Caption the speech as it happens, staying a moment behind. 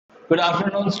Good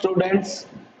afternoon, students.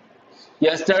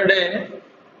 Yesterday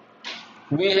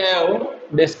we have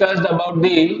discussed about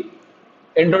the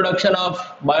introduction of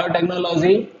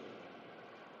biotechnology,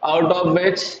 out of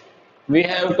which we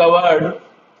have covered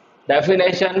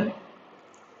definition,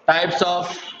 types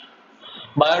of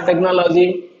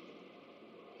biotechnology,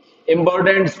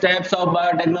 important steps of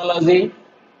biotechnology,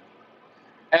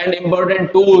 and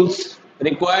important tools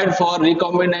required for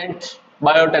recombinant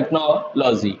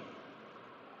biotechnology.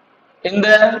 In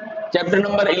the chapter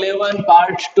number 11,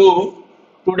 part 2,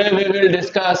 today we will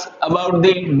discuss about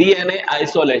the DNA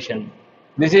isolation.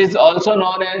 This is also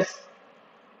known as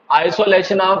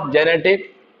isolation of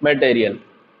genetic material.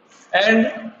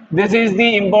 And this is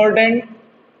the important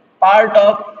part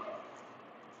of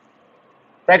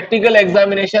practical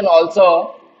examination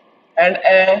also, and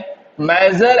a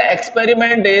major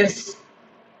experiment is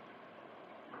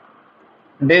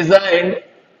designed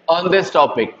on this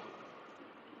topic.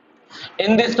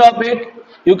 In this topic,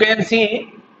 you can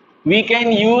see we can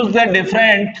use the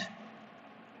different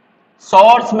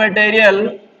source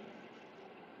material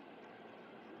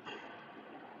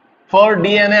for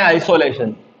DNA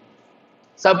isolation.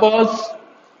 Suppose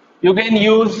you can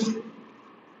use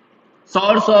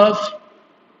source of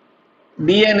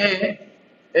DNA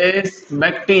is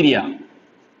bacteria.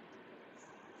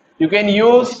 You can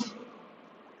use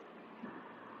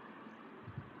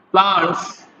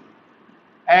plants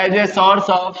as a source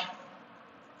of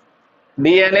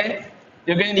DNA.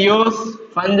 You can use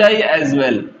fungi as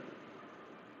well.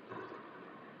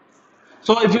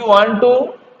 So if you want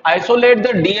to isolate the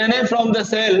DNA from the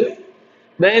cell,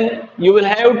 then you will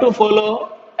have to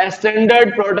follow a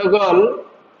standard protocol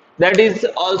that is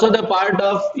also the part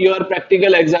of your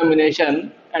practical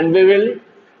examination, and we will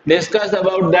discuss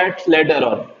about that later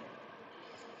on.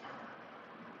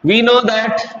 We know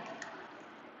that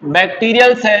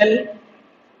bacterial cell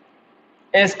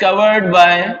is covered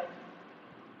by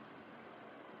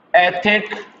a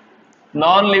thick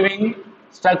non-living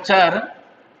structure,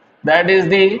 that is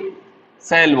the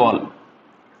cell wall.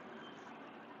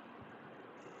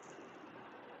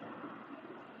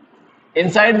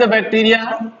 Inside the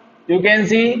bacteria, you can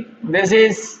see this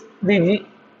is the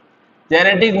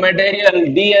genetic material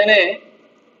DNA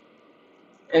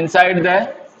inside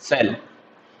the cell.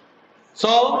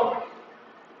 So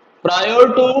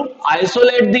prior to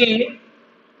isolate the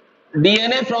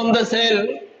DNA from the cell,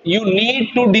 you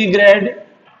need to degrade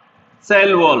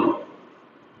cell wall.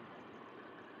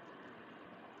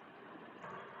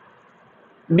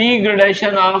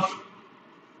 Degradation of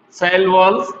cell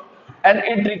walls, and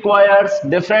it requires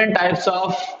different types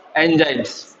of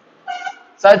enzymes,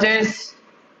 such as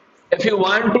if you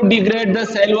want to degrade the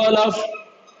cell wall of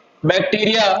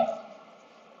bacteria,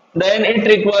 then it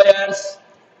requires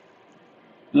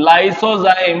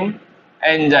lysozyme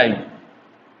enzyme.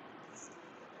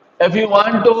 If you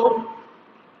want to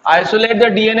isolate the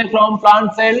DNA from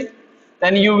plant cell,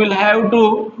 then you will have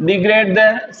to degrade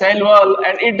the cell wall,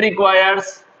 and it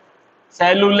requires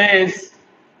cellulase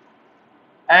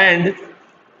and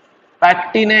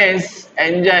pectinase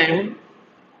enzyme,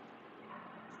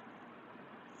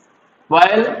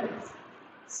 while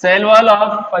cell wall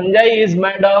of fungi is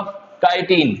made of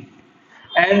chitin,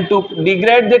 and to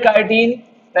degrade the chitin,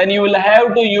 then you will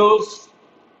have to use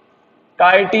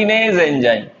chitinase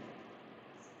enzyme.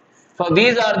 So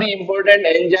these are the important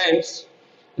enzymes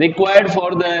required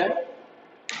for the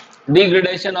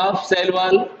degradation of cell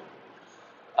wall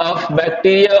of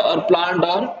bacteria or plant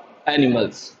or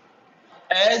animals.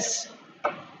 As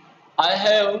I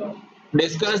have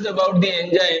discussed about the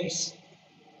enzymes,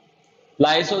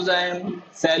 lysozyme,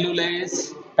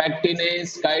 cellulase,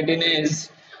 pectinase, chitinase,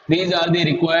 these are the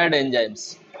required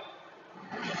enzymes.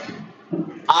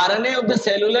 RNA of the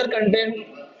cellular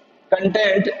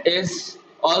content is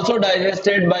also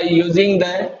digested by using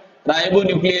the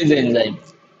ribonuclease enzyme.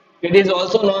 It is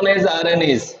also known as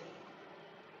RNase.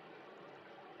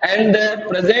 And the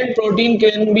present protein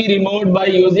can be removed by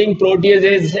using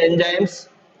proteases enzymes.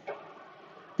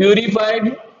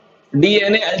 Purified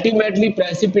DNA ultimately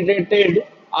precipitated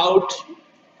out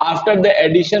after the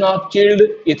addition of chilled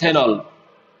ethanol.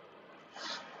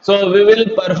 So we will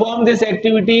perform this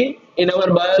activity in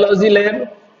our biology lab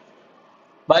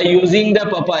by using the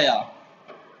papaya.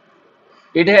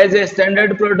 It has a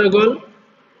standard protocol,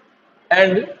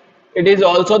 and it is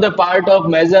also the part of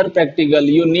major practical.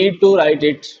 You need to write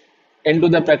it into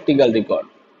the practical record.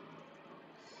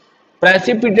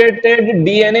 Precipitated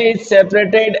DNA is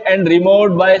separated and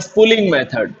removed by spooling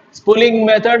method. Spooling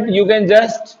method, you can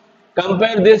just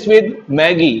compare this with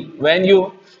Maggi. When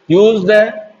you use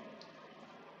the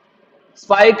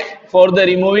spike for the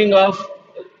removing of,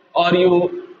 or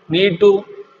you need to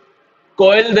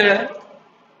coil the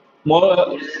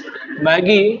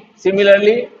Maggie.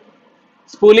 Similarly,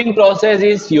 spooling process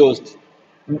is used.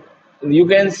 You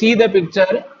can see the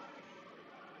picture.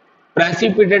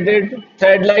 Precipitated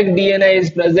thread-like DNA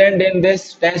is present in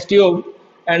this test tube,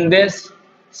 and this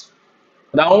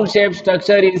round-shaped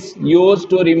structure is used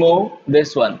to remove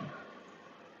this one.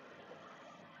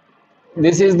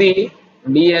 This is the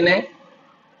DNA,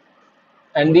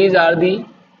 and these are the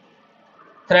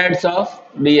threads of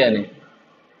DNA.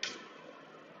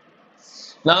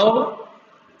 Now,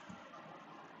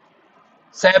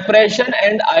 separation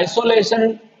and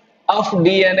isolation of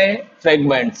DNA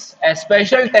fragments. A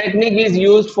special technique is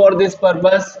used for this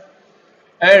purpose,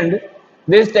 and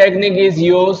this technique is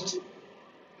used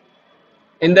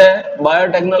in the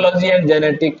biotechnology and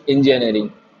genetic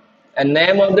engineering. And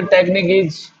name of the technique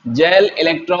is gel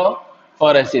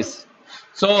electrophoresis.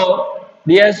 So,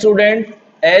 dear student,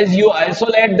 as you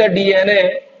isolate the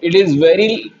DNA, it is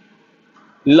very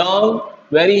long,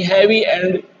 very heavy,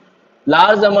 and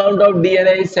large amount of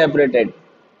DNA is separated.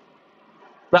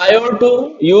 Prior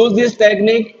to use this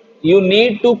technique, you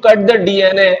need to cut the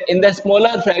DNA in the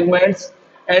smaller fragments,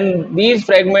 and these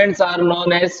fragments are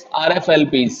known as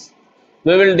RFLPs.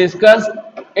 We will discuss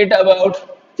it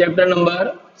about chapter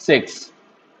number 6.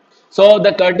 So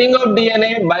the cutting of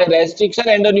DNA by restriction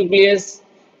endonuclease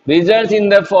results in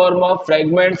the form of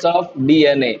fragments of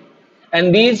DNA,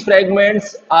 and these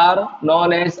fragments are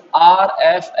known as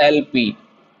RFLP.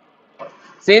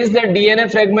 Since the DNA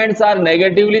fragments are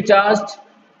negatively charged,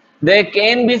 they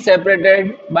can be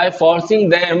separated by forcing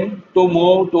them to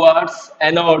move towards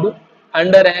anode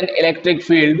under an electric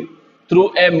field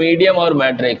through a medium or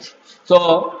matrix.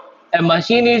 So a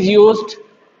machine is used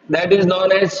that is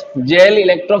known as gel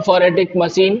electrophoretic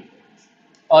machine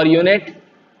or unit.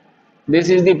 This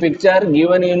is the picture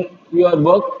given in your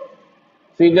book,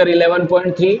 figure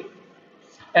 11.3,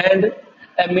 and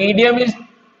a medium is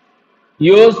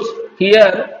used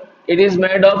here. It is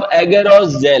made of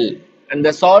agarose gel, and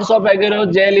the source of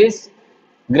agarose gel is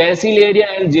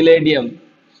gracilaria and giladium,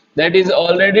 that is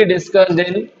already discussed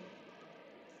in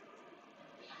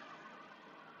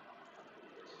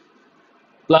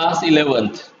class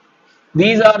 11th.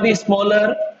 These are the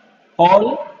smaller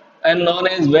hole and known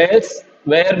as wells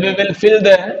where we will fill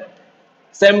the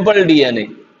sample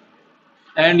DNA.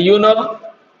 And you know,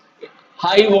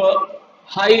 high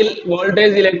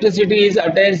voltage electricity is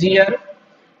attached here,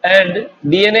 and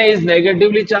DNA is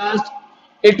negatively charged.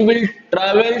 It will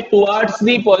travel towards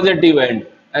the positive end,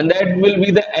 and that will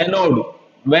be the anode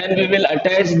when we will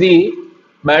attach the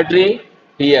battery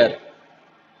here.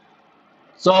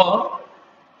 So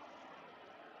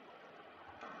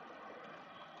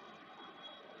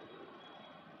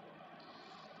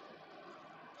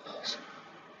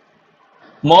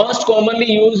most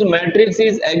commonly used matrix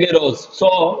is agarose.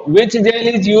 So which gel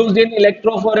is used in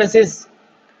electrophoresis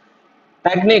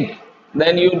technique?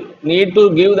 Then you need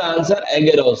to give the answer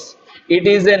agarose. It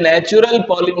is a natural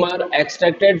polymer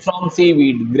extracted from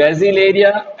seaweed,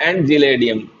 gracilaria and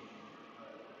giladium.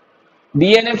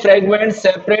 DNA fragments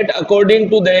separate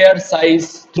according to their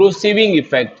size through sieving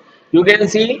effect. You can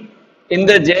see in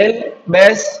the gel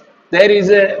base there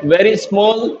is a very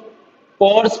small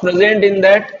pores present in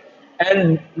that,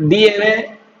 and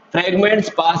DNA fragments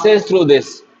passes through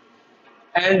this,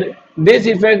 and this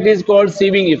effect is called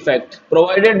sieving effect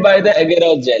provided by the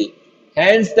agarose gel.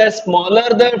 Hence the smaller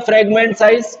the fragment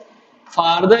size,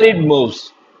 farther it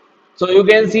moves. So you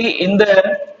can see in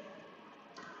the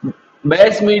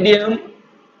base medium,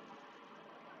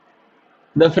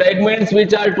 the fragments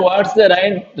which are towards the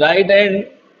right end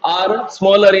are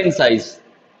smaller in size.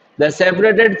 The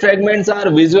separated fragments are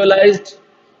visualized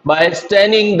by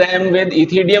staining them with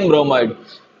ethidium bromide.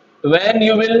 When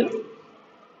you will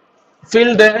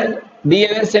fill the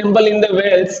DNA sample in the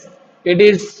wells, it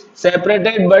is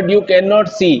separated but you cannot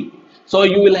see. So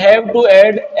you will have to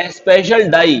add a special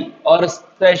dye or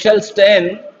special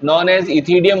stain known as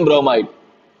ethidium bromide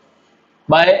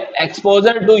by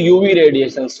exposure to UV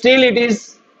radiation. Still it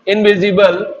is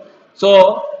invisible.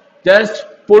 So just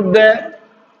put the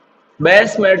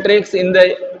base matrix in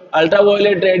the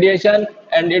ultraviolet radiation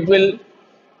and it will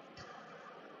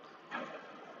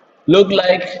look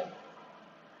like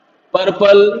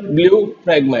purple blue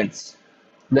fragments.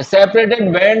 The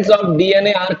separated bands of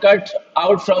DNA are cut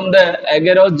out from the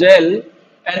agarose gel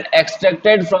and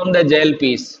extracted from the gel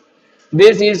piece.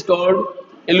 This is called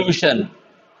elution.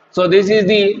 So this is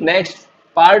the next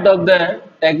part of the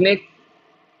technique.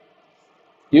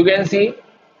 You can see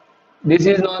this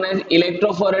is known as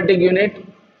electrophoretic unit.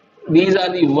 These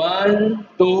are the 1,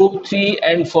 2, 3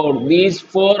 and 4. These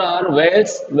 4 are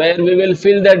wells where we will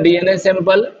fill the DNA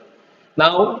sample.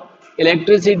 Now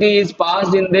electricity is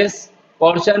passed in this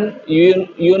portion.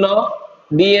 You know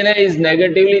DNA is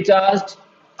negatively charged.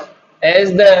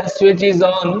 As the switch is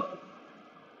on,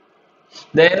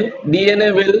 then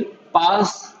DNA will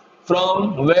pass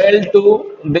from well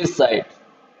to this side.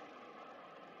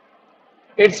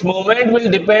 Its movement will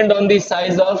depend on the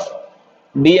size of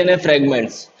DNA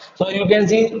fragments. So you can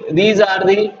see these are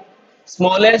the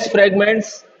smallest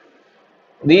fragments,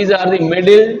 these are the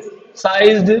middle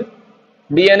sized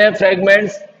DNA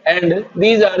fragments, and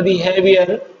these are the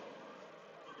heavier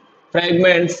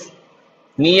fragments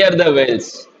near the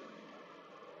wells.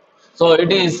 So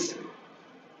it is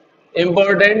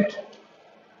important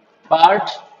part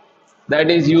that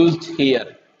is used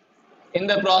here. In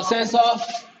the process of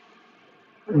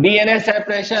DNA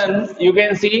separation, you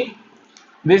can see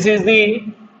this is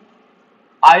the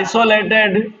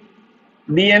isolated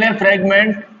DNA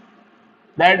fragment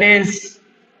that is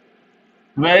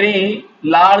very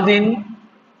large in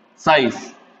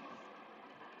size.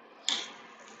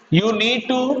 You need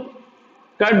to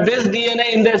cut this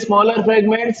DNA in the smaller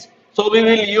fragments, so we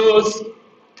will use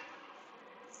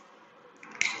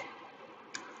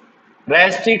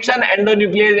restriction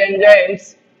endonuclease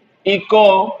enzymes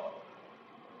ECO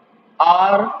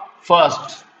are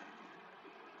first.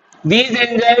 These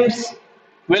enzymes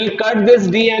will cut this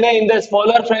DNA in the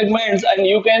smaller fragments, and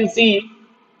you can see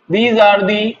these are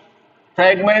the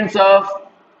fragments of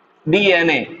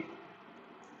DNA.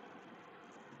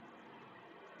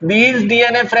 These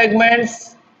DNA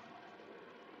fragments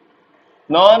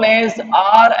known as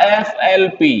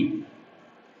RFLP,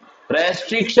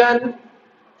 restriction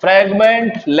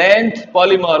fragment length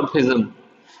polymorphism.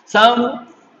 Some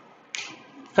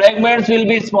fragments will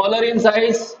be smaller in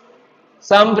size,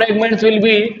 some fragments will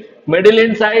be middle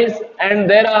in size, and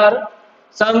there are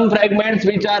some fragments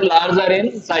which are larger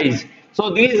in size. So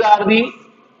these are the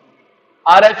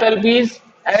RFLPs,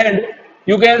 and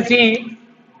you can see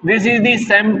this is the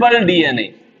sample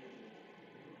DNA.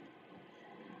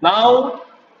 Now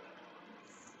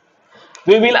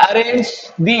we will arrange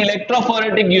the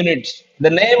electrophoretic unit. The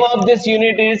name of this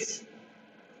unit is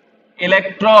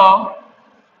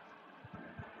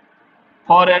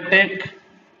electrophoretic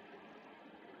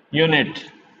unit.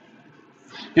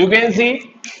 You can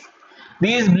see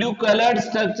these blue colored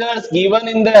structures given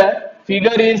in the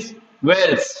figure is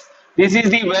wells. This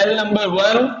is the well number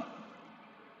 1,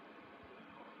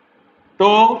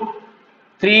 2,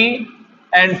 3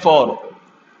 and 4.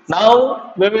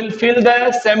 Now we will fill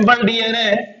the sample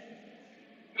DNA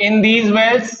in these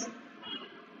wells,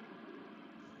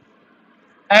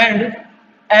 and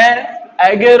an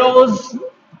agarose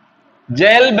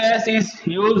gel base is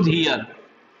used here.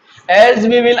 As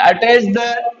we will attach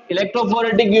the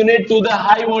electrophoretic unit to the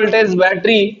high voltage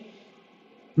battery,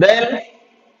 then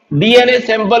DNA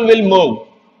sample will move.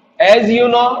 As you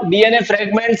know, DNA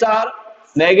fragments are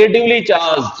negatively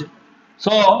charged.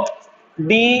 So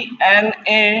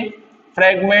DNA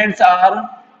fragments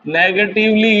are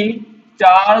negatively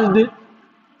charged,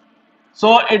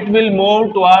 so it will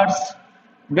move towards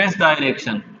this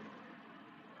direction.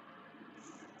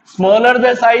 Smaller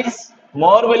the size,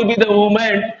 more will be the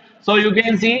movement. So you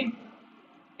can see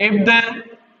if the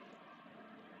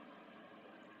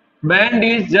band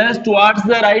is just towards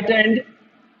the right hand,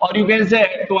 or you can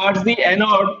say towards the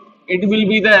anode, it will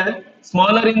be the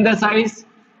smaller in the size.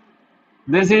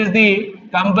 This is the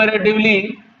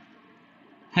comparatively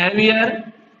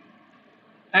heavier,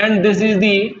 and this is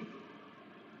the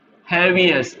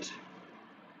heaviest.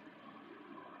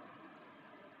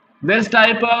 This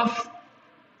type of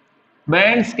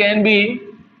bands can be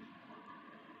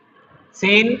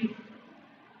seen.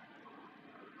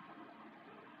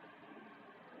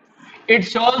 It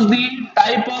shows the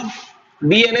type of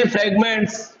DNA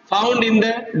fragments found in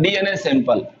the DNA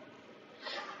sample.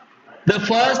 The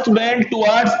first band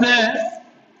towards the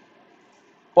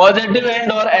positive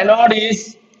end or anode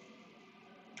is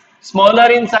smaller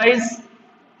in size,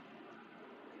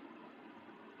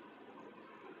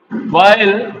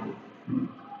 while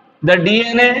the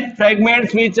DNA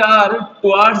fragments which are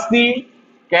towards the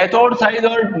cathode side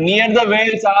or near the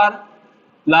wells are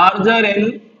larger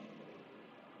in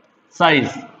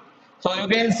size. So you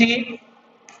can see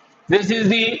this is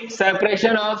the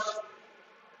separation of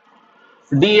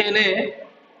DNA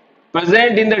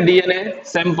present in the DNA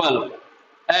sample,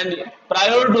 and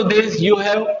prior to this you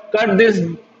have cut this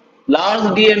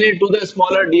large DNA to the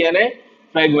smaller DNA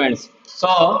fragments.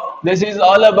 So this is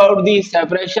all about the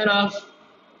separation of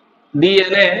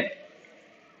DNA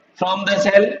from the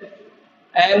cell,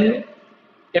 and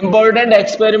important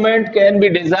experiment can be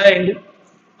designed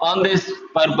on this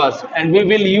purpose, and we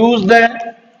will use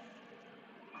the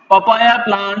papaya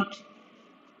plant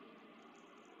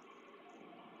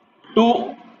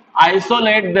to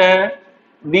isolate the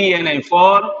DNA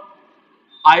for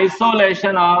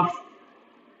isolation of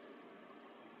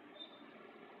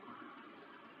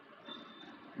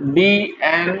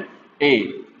DNA.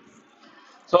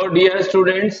 So dear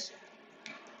students,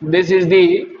 this is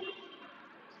the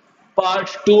part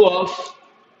 2 of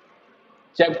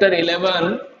chapter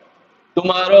 11.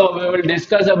 Tomorrow we will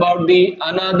discuss about the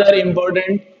another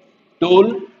important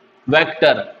tool,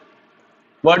 vector.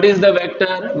 What is the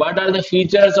vector? What are the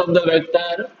features of the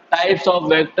vector? Types of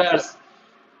vectors.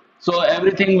 So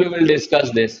everything we will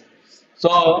discuss this.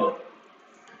 So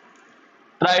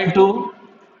try to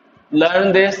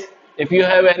learn this. If you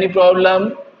have any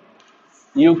problem,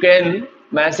 you can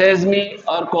message me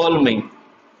or call me.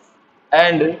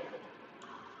 And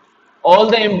all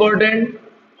the important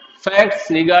facts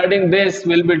regarding this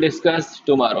will be discussed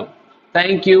tomorrow.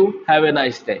 Thank you. Have a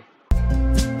nice day.